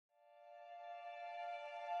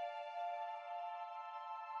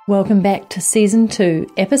Welcome back to Season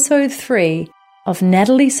 2, Episode 3 of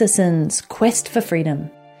Natalie Sisson's Quest for Freedom.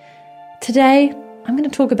 Today, I'm going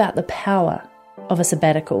to talk about the power of a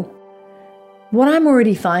sabbatical. What I'm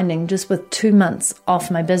already finding just with 2 months off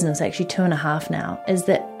my business, actually 2.5 now, is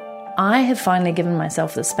that I have finally given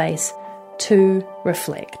myself the space to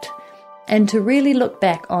reflect and to really look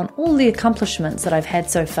back on all the accomplishments that I've had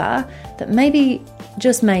so far that maybe,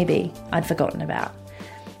 just maybe, I'd forgotten about.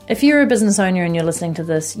 If you're a business owner and you're listening to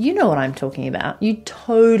this, you know what I'm talking about. You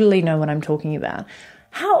totally know what I'm talking about.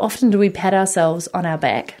 How often do we pat ourselves on our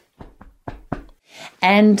back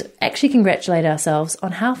and actually congratulate ourselves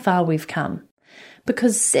on how far we've come?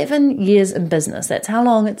 Because 7 years in business, that's how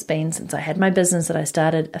long it's been since I had my business that I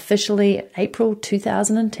started officially in April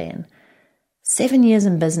 2010. 7 years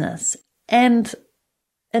in business. And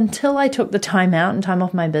until I took the time out and time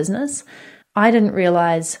off my business, I didn't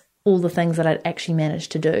realize all the things that I'd actually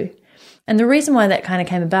managed to do. And the reason why that kind of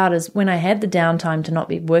came about is when I had the downtime to not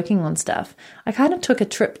be working on stuff, I kind of took a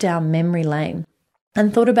trip down memory lane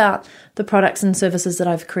and thought about the products and services that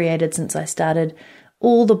I've created since I started,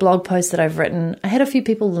 all the blog posts that I've written. I had a few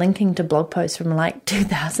people linking to blog posts from like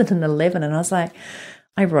 2011, and I was like,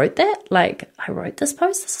 I wrote that? I wrote this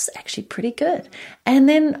post? This is actually pretty good. And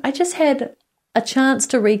then I just had a chance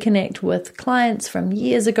to reconnect with clients from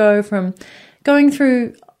years ago, from going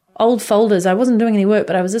through old folders. I wasn't doing any work,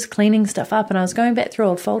 but I was just cleaning stuff up, and I was going back through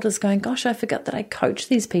old folders going, gosh, I forgot that I coached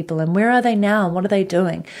these people, and where are they now and what are they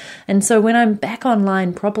doing? And so when I'm back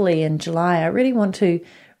online properly in July, I really want to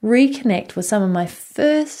reconnect with some of my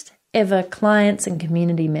first ever clients and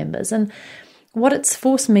community members. And what it's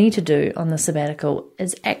forced me to do on the sabbatical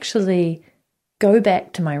is actually go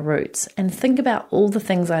back to my roots and think about all the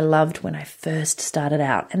things I loved when I first started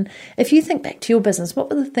out. And if you think back to your business,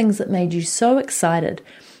 what were the things that made you so excited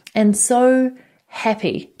and so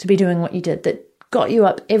happy to be doing what you did, that got you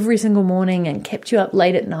up every single morning and kept you up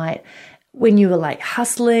late at night when you were like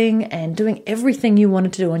hustling and doing everything you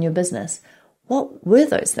wanted to do on your business? What were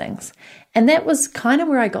those things? And that was kind of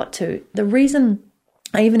where I got to. The reason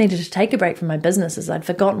I even needed to take a break from my business is I'd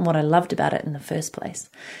forgotten what I loved about it in the first place.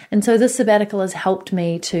 And so this sabbatical has helped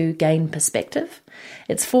me to gain perspective.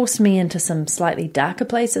 It's forced me into some slightly darker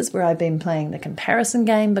places where I've been playing the comparison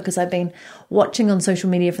game, because I've been watching on social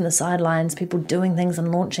media from the sidelines, people doing things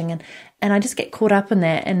and launching, and I just get caught up in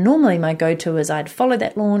that. And normally my go-to is I'd follow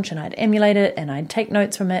that launch and I'd emulate it and I'd take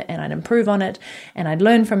notes from it and I'd improve on it and I'd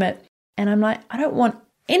learn from it. And I'm like, I don't want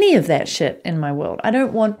any of that shit in my world. I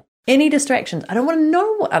don't want any distractions. I don't want to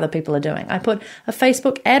know what other people are doing. I put a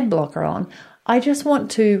Facebook ad blocker on. I just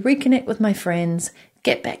want to reconnect with my friends,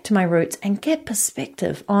 get back to my roots, and get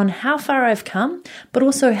perspective on how far I've come, but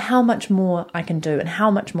also how much more I can do and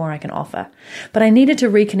how much more I can offer. But I needed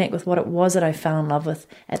to reconnect with what it was that I fell in love with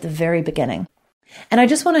at the very beginning. And I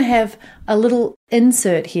just want to have a little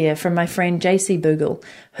insert here from my friend JC Boogle,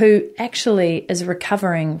 who actually is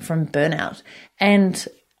recovering from burnout. And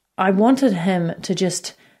I wanted him to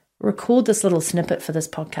just record this little snippet for this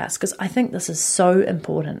podcast because I think this is so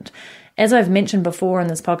important. As I've mentioned before in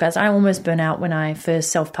this podcast, I almost burnt out when I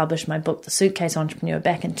first self-published my book, The Suitcase Entrepreneur,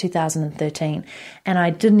 back in 2013. And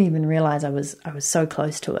I didn't even realize I was so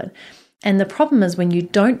close to it. And the problem is when you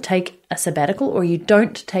don't take a sabbatical, or you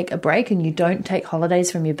don't take a break, and you don't take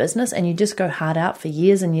holidays from your business, and you just go hard out for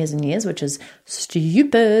years and years and years, which is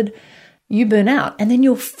stupid, you burn out. And then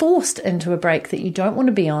you're forced into a break that you don't want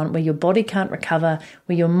to be on, where your body can't recover,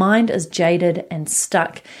 where your mind is jaded and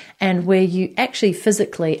stuck, and where you actually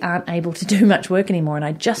physically aren't able to do much work anymore. And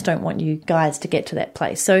I just don't want you guys to get to that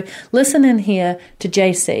place. So listen in here to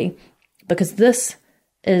JC, because this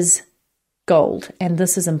is gold and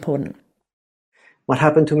this is important. What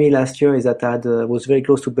happened to me last year is that I was very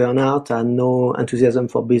close to burnout. I had no enthusiasm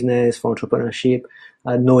for business, for entrepreneurship.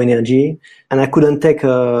 I had no energy, and I couldn't take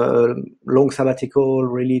a long sabbatical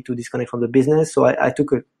really to disconnect from the business. So I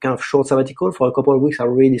took a kind of short sabbatical for a couple of weeks. I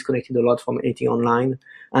really disconnected a lot from anything online.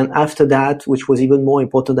 And after that, which was even more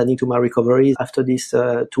important than into my recovery, after this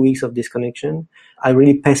 2 weeks of disconnection, I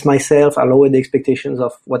really paced myself. I lowered the expectations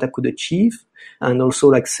of what I could achieve, and also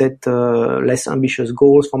like set less ambitious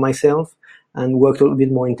goals for myself, and worked a little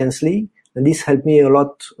bit more intensely. And this helped me a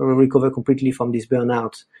lot recover completely from this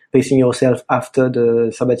burnout. Pacing yourself after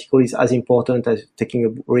the sabbatical is as important as taking a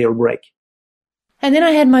real break. And then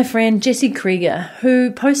I had my friend Jesse Krieger,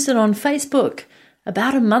 who posted on Facebook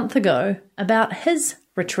about a month ago about his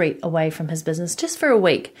retreat away from his business just for a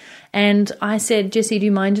week. And I said, Jesse, do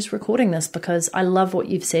you mind just recording this? Because I love what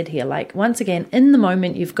you've said here. Like, once again, in the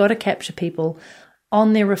moment, you've got to capture people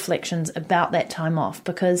on their reflections about that time off,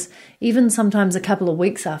 because even sometimes a couple of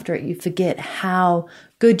weeks after it, you forget how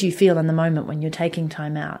good you feel in the moment when you're taking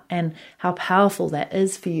time out and how powerful that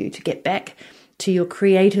is for you to get back to your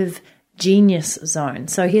creative genius zone.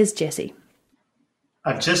 So here's Jesse.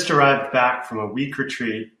 I've just arrived back from a week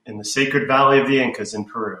retreat in the Sacred Valley of the Incas in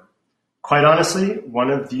Peru. Quite honestly, one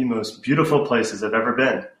of the most beautiful places I've ever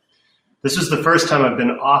been. This was the first time I've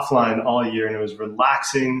been offline all year, and it was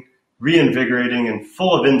relaxing, reinvigorating, and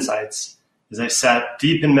full of insights as I sat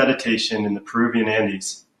deep in meditation in the Peruvian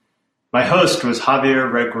Andes. My host was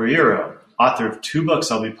Javier Regueiro, author of 2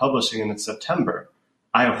 books I'll be publishing in September,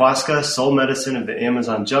 Ayahuasca, Soul Medicine of the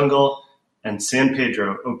Amazon Jungle, and San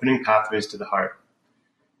Pedro, Opening Pathways to the Heart.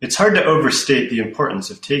 It's hard to overstate the importance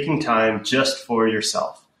of taking time just for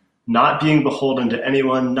yourself, not being beholden to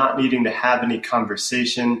anyone, not needing to have any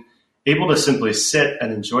conversation, able to simply sit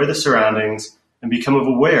and enjoy the surroundings and become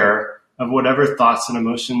aware of whatever thoughts and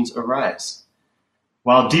emotions arise.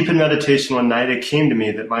 While deep in meditation one night, it came to me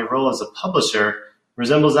that my role as a publisher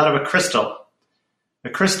resembles that of a crystal. A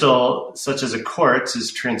crystal, such as a quartz,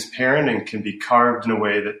 is transparent and can be carved in a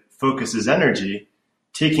way that focuses energy,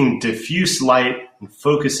 taking diffuse light and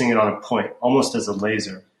focusing it on a point, almost as a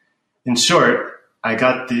laser. In short, I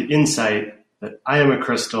got the insight that I am a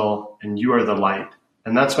crystal and you are the light.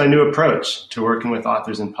 And that's my new approach to working with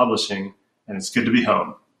authors in publishing, and it's good to be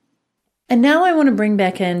home. And now I want to bring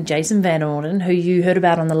back in Jason Van Orden, who you heard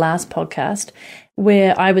about on the last podcast,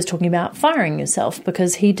 where I was talking about firing yourself,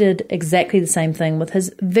 because he did exactly the same thing with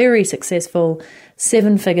his very successful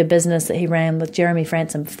 7-figure business that he ran with Jeremy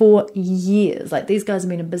Franson for years. Like, these guys have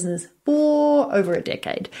been in business for over a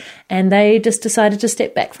decade, and they just decided to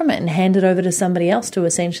step back from it and hand it over to somebody else to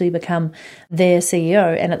essentially become their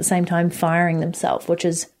CEO, and at the same time firing themselves, which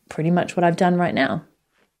is pretty much what I've done right now.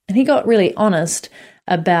 And he got really honest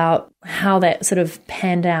about how that sort of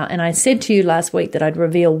panned out. And I said to you last week that I'd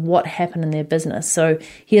reveal what happened in their business. So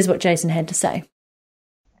here's what Jason had to say.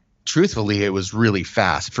 Truthfully, it was really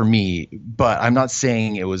fast for me, but I'm not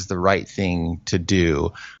saying it was the right thing to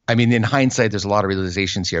do. I mean, in hindsight, there's a lot of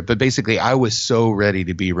realizations here, but basically I was so ready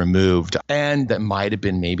to be removed, and that might have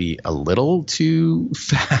been maybe a little too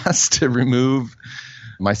fast to remove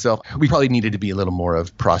myself. We probably needed to be a little more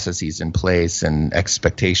of processes in place and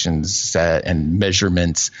expectations set and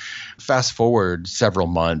measurements. Fast forward several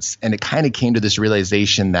months, and it kind of came to this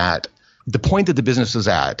realization that the point that the business was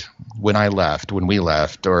at when we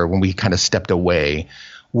left, or when we kind of stepped away,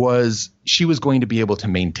 was she was going to be able to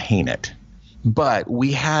maintain it. But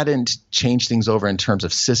we hadn't changed things over in terms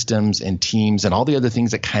of systems and teams and all the other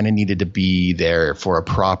things that kind of needed to be there for a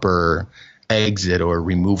proper exit or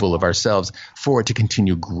removal of ourselves for it to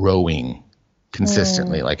continue growing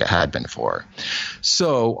consistently like it had been for.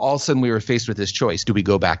 So all of a sudden we were faced with this choice. Do we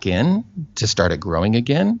go back in to start it growing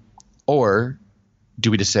again? Or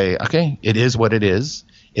do we just say, okay, it is what it is.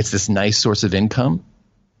 It's this nice source of income.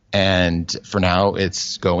 And for now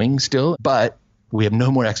it's going still, but we have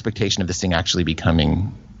no more expectation of this thing actually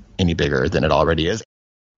becoming any bigger than it already is.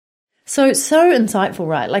 So insightful,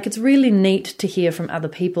 right? Like, it's really neat to hear from other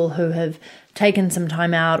people who have taken some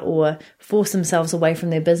time out or forced themselves away from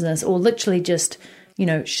their business, or literally just,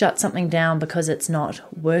 shut something down because it's not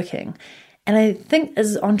working. And I think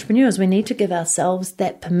as entrepreneurs, we need to give ourselves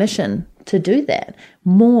that permission to do that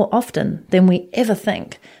more often than we ever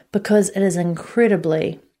think, because it is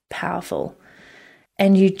incredibly powerful.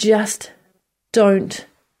 And you just don't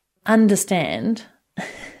understand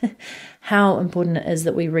how important it is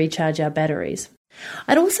that we recharge our batteries.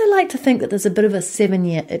 I'd also like to think that there's a bit of a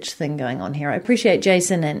 7-year itch thing going on here. I appreciate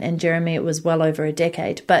Jason and Jeremy, it was well over a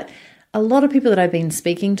decade, but a lot of people that I've been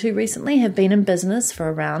speaking to recently have been in business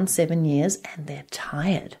for around 7 years and they're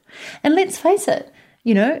tired. And let's face it,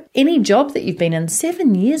 any job that you've been in,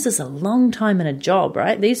 7 years is a long time in a job,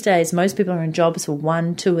 right? These days, most people are in jobs for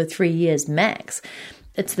 1, 2, or 3 years max.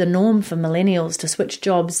 It's the norm for millennials to switch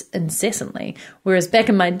jobs incessantly. Whereas back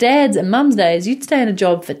in my dad's and mum's days, you'd stay in a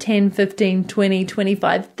job for 10, 15, 20,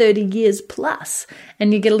 25, 30 years plus.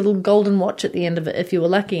 And you get a little golden watch at the end of it if you were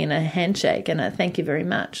lucky, and a handshake and a thank you very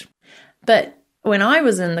much. But when I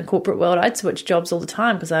was in the corporate world, I'd switch jobs all the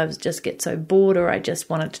time because I was just get so bored, or I just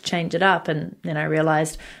wanted to change it up. And then I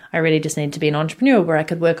realized I really just needed to be an entrepreneur where I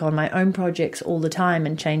could work on my own projects all the time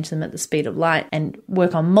and change them at the speed of light and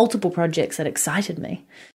work on multiple projects that excited me.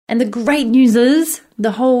 And the great news is,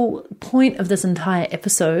 the whole point of this entire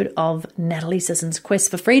episode of Natalie Sisson's Quest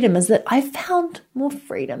for Freedom is that I found more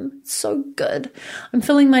freedom. It's so good. I'm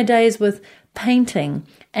filling my days with painting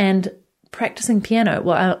and practicing piano.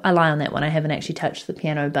 Well, I lie on that one. I haven't actually touched the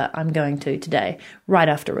piano, but I'm going to today, right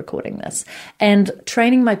after recording this. And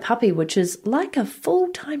training my puppy, which is like a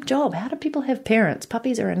full-time job. How do people have parents?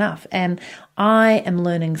 Puppies are enough. And I am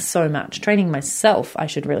learning so much. Training myself, I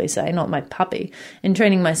should really say, not my puppy. In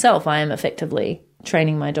training myself, I am effectively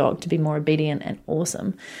training my dog to be more obedient and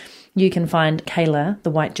awesome. You can find Kayla,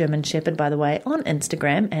 the white German Shepherd, by the way, on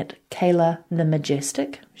Instagram at Kayla the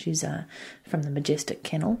Majestic. She's from the Majestic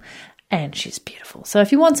Kennel. And she's beautiful. So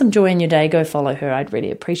if you want some joy in your day, go follow her. I'd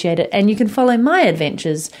really appreciate it. And you can follow my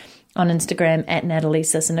adventures on Instagram at Natalie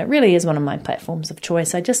Sisson. It really is one of my platforms of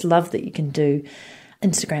choice. I just love that you can do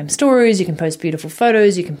Instagram stories. You can post beautiful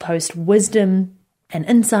photos. You can post wisdom and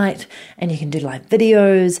insight. And you can do live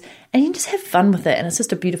videos. And you can just have fun with it. And it's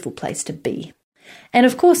just a beautiful place to be. And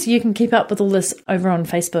of course, you can keep up with all this over on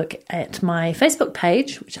Facebook at my Facebook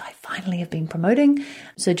page, which I finally have been promoting.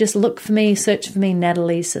 So just look for me, search for me,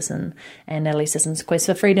 Natalie Sisson, and Natalie Sisson's Quest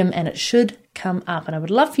for Freedom, and it should come up. And I would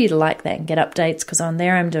love for you to like that and get updates, because on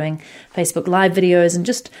there I'm doing Facebook Live videos and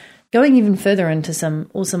just going even further into some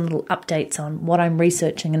awesome little updates on what I'm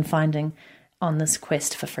researching and finding on this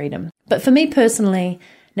quest for freedom. But for me personally,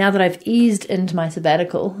 now that I've eased into my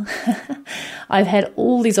sabbatical, I've had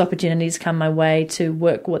all these opportunities come my way to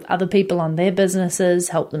work with other people on their businesses,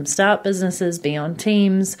 help them start businesses, be on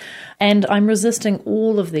teams, and I'm resisting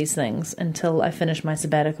all of these things until I finish my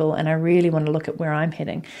sabbatical, and I really want to look at where I'm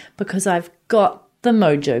heading, because I've got the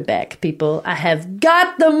mojo back, people. I have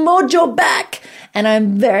got the mojo back, and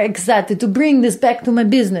I'm very excited to bring this back to my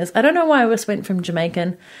business. I don't know why I just went from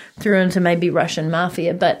Jamaican through into maybe Russian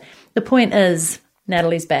mafia, but the point is,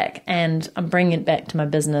 Natalie's back, and I'm bringing it back to my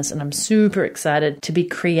business, and I'm super excited to be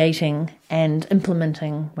creating and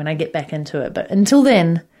implementing when I get back into it. But until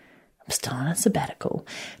then, I'm still on a sabbatical.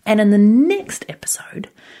 And in the next episode,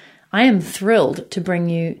 I am thrilled to bring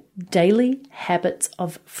you daily habits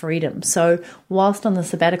of freedom. So whilst on the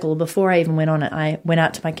sabbatical, before I even went on it, I went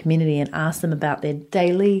out to my community and asked them about their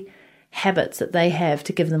daily habits that they have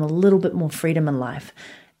to give them a little bit more freedom in life.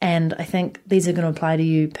 And I think these are going to apply to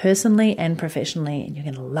you personally and professionally, and you're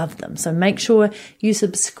going to love them. So make sure you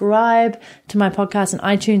subscribe to my podcast on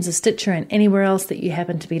iTunes or Stitcher and anywhere else that you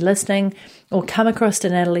happen to be listening, or come across to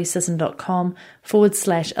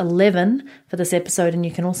nataliesisson.com/11 for this episode, and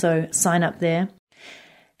you can also sign up there.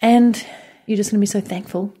 And you're just going to be so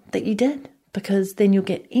thankful that you did, because then you'll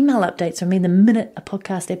get email updates from me the minute a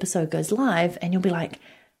podcast episode goes live, and you'll be like,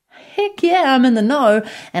 heck yeah, I'm in the know,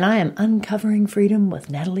 and I am uncovering freedom with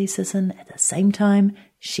Natalie Sisson at the same time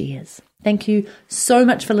she is. Thank you so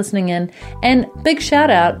much for listening in, and big shout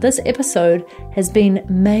out, this episode has been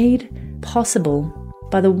made possible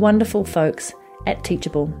by the wonderful folks at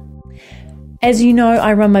Teachable. As you know,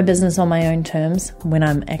 I run my business on my own terms when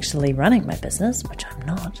I'm actually running my business, which I'm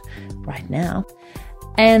not right now.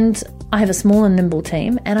 And I have a small and nimble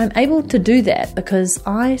team, and I'm able to do that because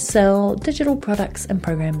I sell digital products and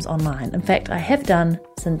programs online. In fact, I have done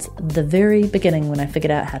since the very beginning when I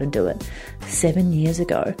figured out how to do it 7 years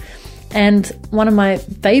ago. And one of my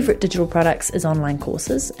favorite digital products is online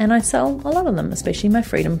courses, and I sell a lot of them, especially my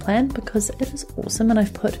Freedom Plan, because it is awesome and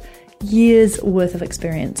I've put years worth of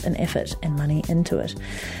experience and effort and money into it.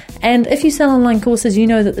 And if you sell online courses, you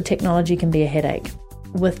know that the technology can be a headache.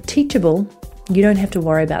 With Teachable, you don't have to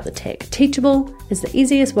worry about the tech. Teachable is the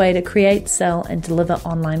easiest way to create, sell, and deliver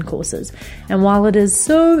online courses. And while it is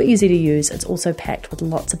so easy to use, it's also packed with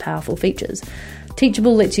lots of powerful features.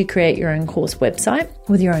 Teachable lets you create your own course website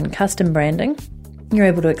with your own custom branding. You're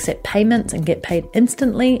able to accept payments and get paid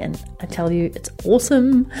instantly, and I tell you, it's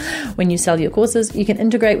awesome when you sell your courses. You can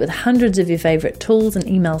integrate with hundreds of your favorite tools and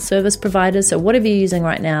email service providers, so whatever you're using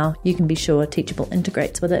right now, you can be sure Teachable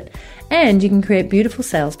integrates with it, and you can create beautiful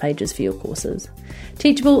sales pages for your courses.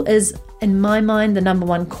 Teachable is, in my mind, the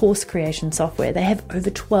 #1 course creation software. They have over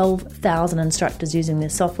 12,000 instructors using their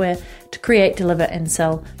software to create, deliver, and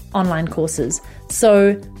sell online courses.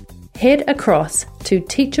 So head across to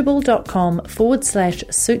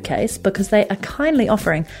teachable.com/suitcase, because they are kindly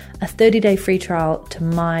offering a 30-day free trial to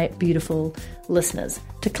my beautiful listeners.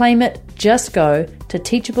 To claim it, just go to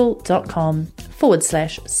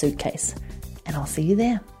teachable.com/suitcase, and I'll see you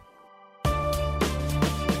there.